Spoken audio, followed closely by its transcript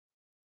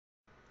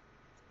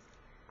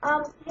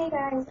Hey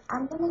guys,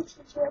 I'm going to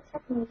teach you a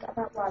technique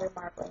about water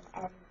marbling,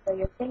 and so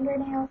your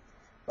fingernail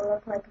will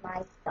look like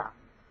my thumb.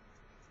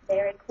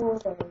 Very cool,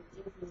 very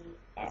easy,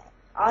 and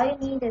all you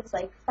need is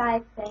like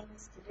 5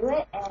 things to do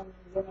it, and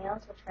your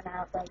nails will turn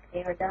out like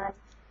they were done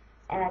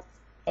at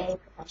a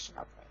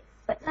professional place.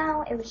 But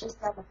now it was just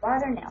done with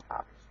water nail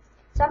polish.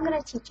 So I'm going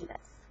to teach you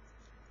this.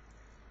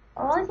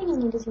 The only thing you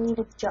need is you need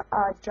a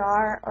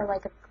jar or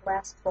like a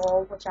glass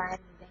bowl, which I am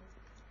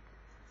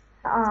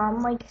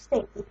using. Like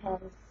safety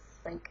pins,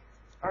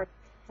 or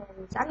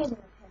pins. I'm using a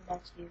pin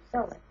that's used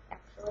sew with,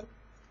 actually.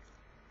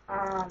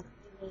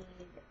 You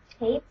need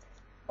tape,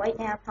 white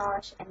nail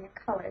polish, and your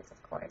colors,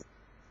 of course.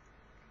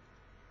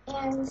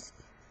 And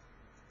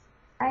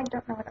I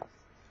don't know what else.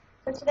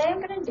 So today I'm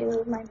going to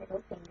do my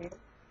middle finger.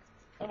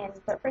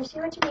 But first,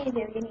 what you need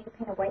to do, you need to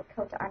paint a white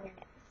coat on your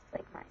nails,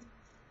 like mine.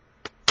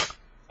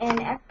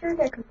 And after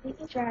they're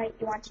completely dry,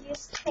 you want to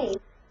use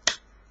tape.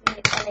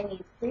 And I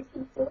need 3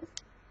 pieces.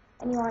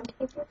 And you want to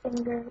take your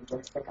finger,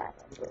 just like I'm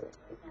doing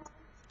right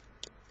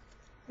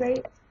now,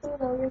 right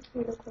below your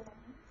cuticle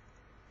line.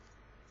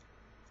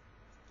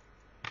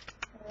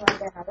 And you want to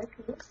get another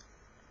piece.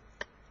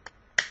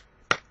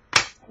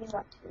 And you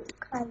want to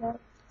kind of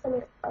put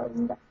it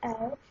on the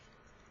edge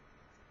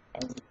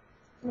and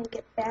make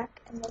it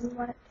back, and then you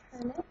want to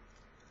turn it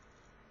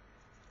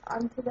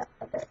onto the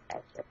other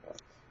edge of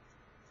it.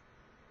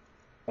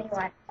 Then you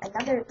want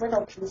another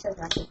little piece as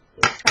much as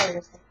you try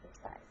to size.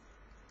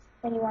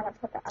 Then you want to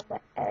put it on the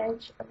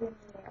edge of your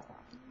nail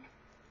line.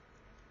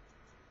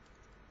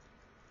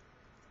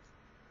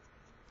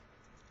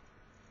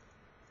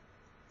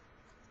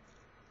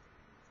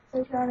 So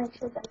you want to make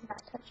sure it does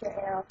not touch your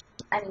nail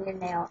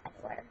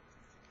anywhere.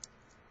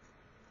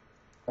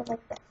 So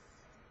like this.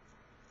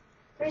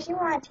 The reason you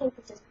want to tape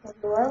is just because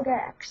you will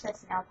get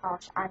excess nail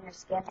polish on your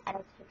skin, and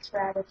it takes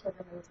forever to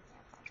remove the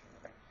nail polish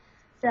remover.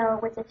 So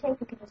with the tape,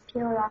 you can just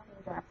peel it off, and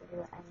you don't have to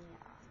do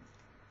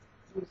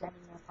use any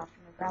nail polish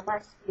remover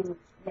unless you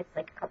miss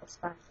like a couple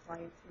spots while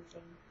you're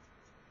taping.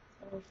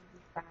 And you should be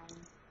fine.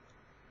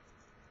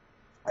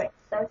 Alright,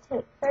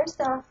 so first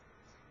off,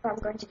 what I'm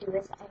going to do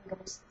is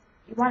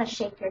you want to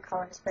shape your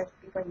colors first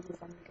before you use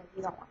them, because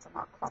you don't want them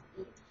all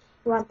clumpy.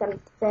 You want them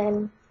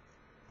thin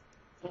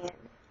and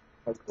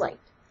like light.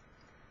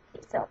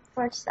 Okay, so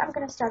first I'm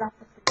going to start off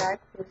with the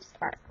dark blue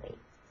sparkly.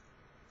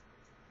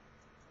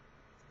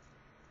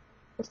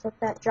 Just let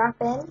that drop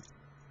in.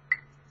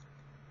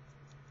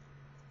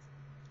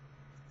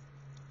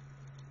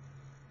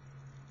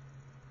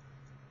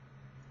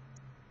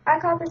 I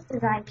call this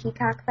design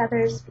peacock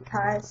feathers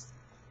because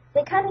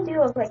they kind of do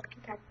look like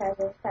peacock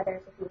feathers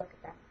if you look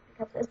at them.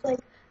 Because it's like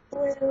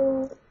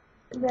blue,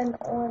 then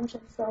orange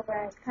and silver,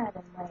 and it's kind of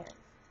in layers.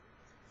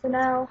 So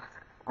now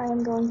I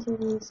am going to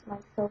use my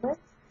silver.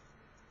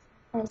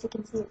 And as you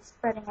can see, it's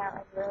spreading out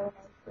like really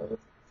nicely.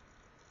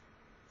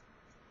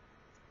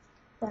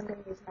 Then I'm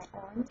going to use my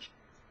orange.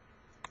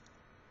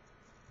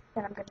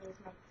 Then I'm going to use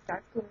my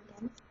dark blue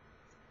again.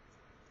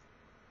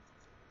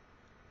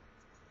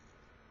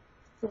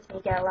 Gives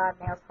me get a lot of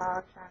nail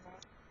polish on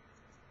it.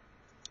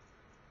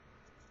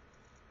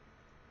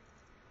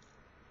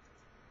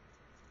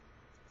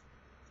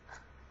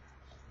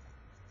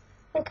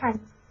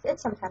 It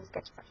sometimes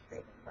gets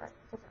frustrating, but it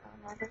doesn't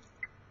really matter.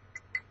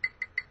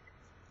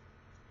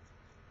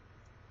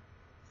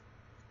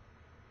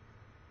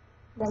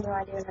 Then you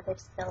want to do another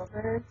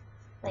silver,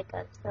 like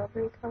a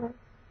silvery color. And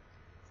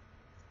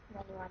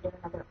then you want to do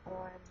another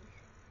orange.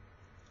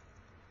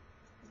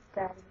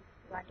 Then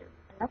you want to do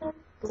another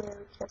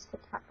blue just to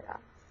top it off.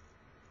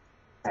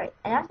 Alright,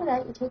 and after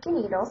that you take your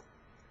needle,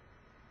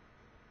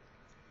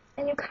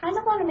 and you kind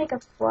of want to make a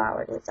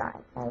flower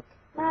design. Like,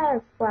 not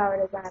a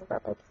flower design,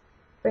 but like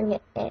bring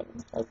it in,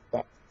 like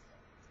this.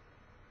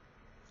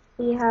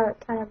 See how it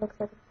kind of looks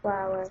like a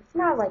flower?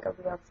 Not like a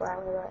real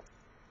flower,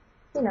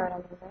 but you know what I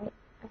mean, right?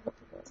 I hope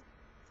you do.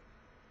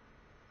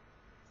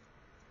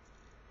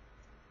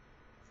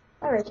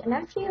 Alright, and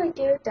after you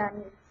do it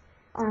done,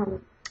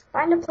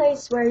 find a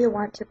place where you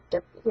want to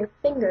dip your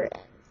finger in.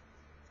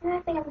 And I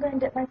think I'm going to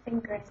dip my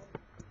finger in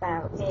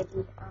about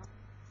maybe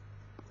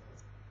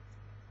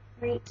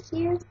right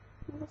here in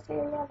this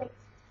area, like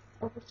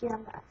over here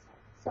on the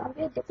outside. So I'm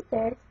going to dip it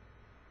there.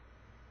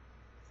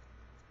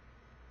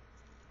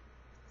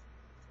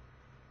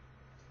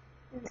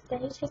 And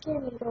then you take your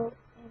needle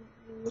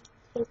and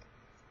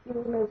you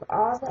remove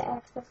all the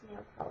excess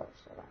nail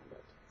polish around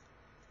it,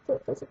 so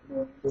it doesn't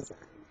ruin the design.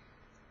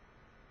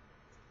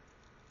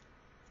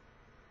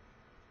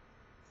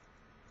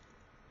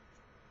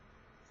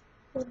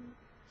 Then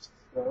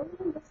slowly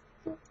lift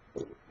it up.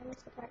 I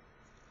missed the part.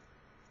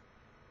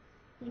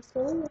 You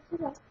slowly lift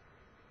it up.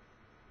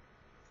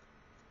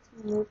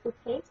 Remove the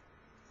tape.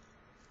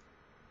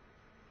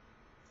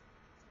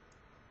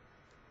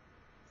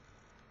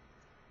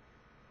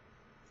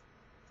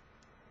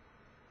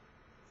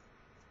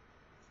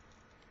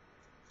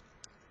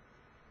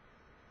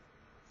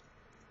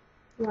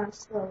 You want to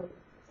slowly remove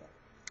it.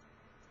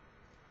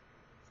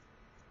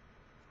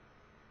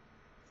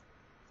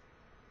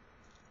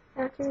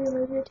 After you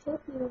remove your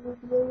tape, you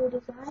reveal your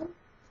design.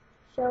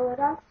 show it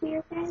off to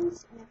your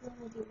friends, and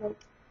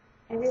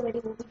everybody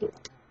will be doing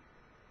it.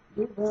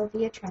 You will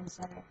be a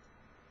trendsetter.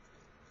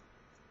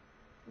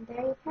 And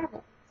there you have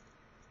it.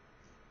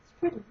 It's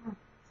pretty, huh?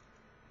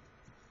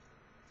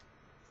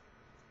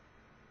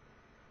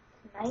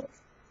 It's a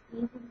nice,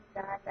 easy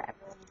design that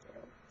everyone will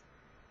do.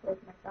 Here's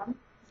my thumb.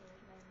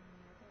 Here's my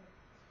finger.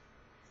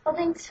 Well,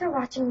 thanks for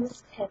watching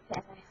this tip,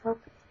 and I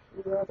hope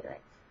you will do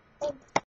it.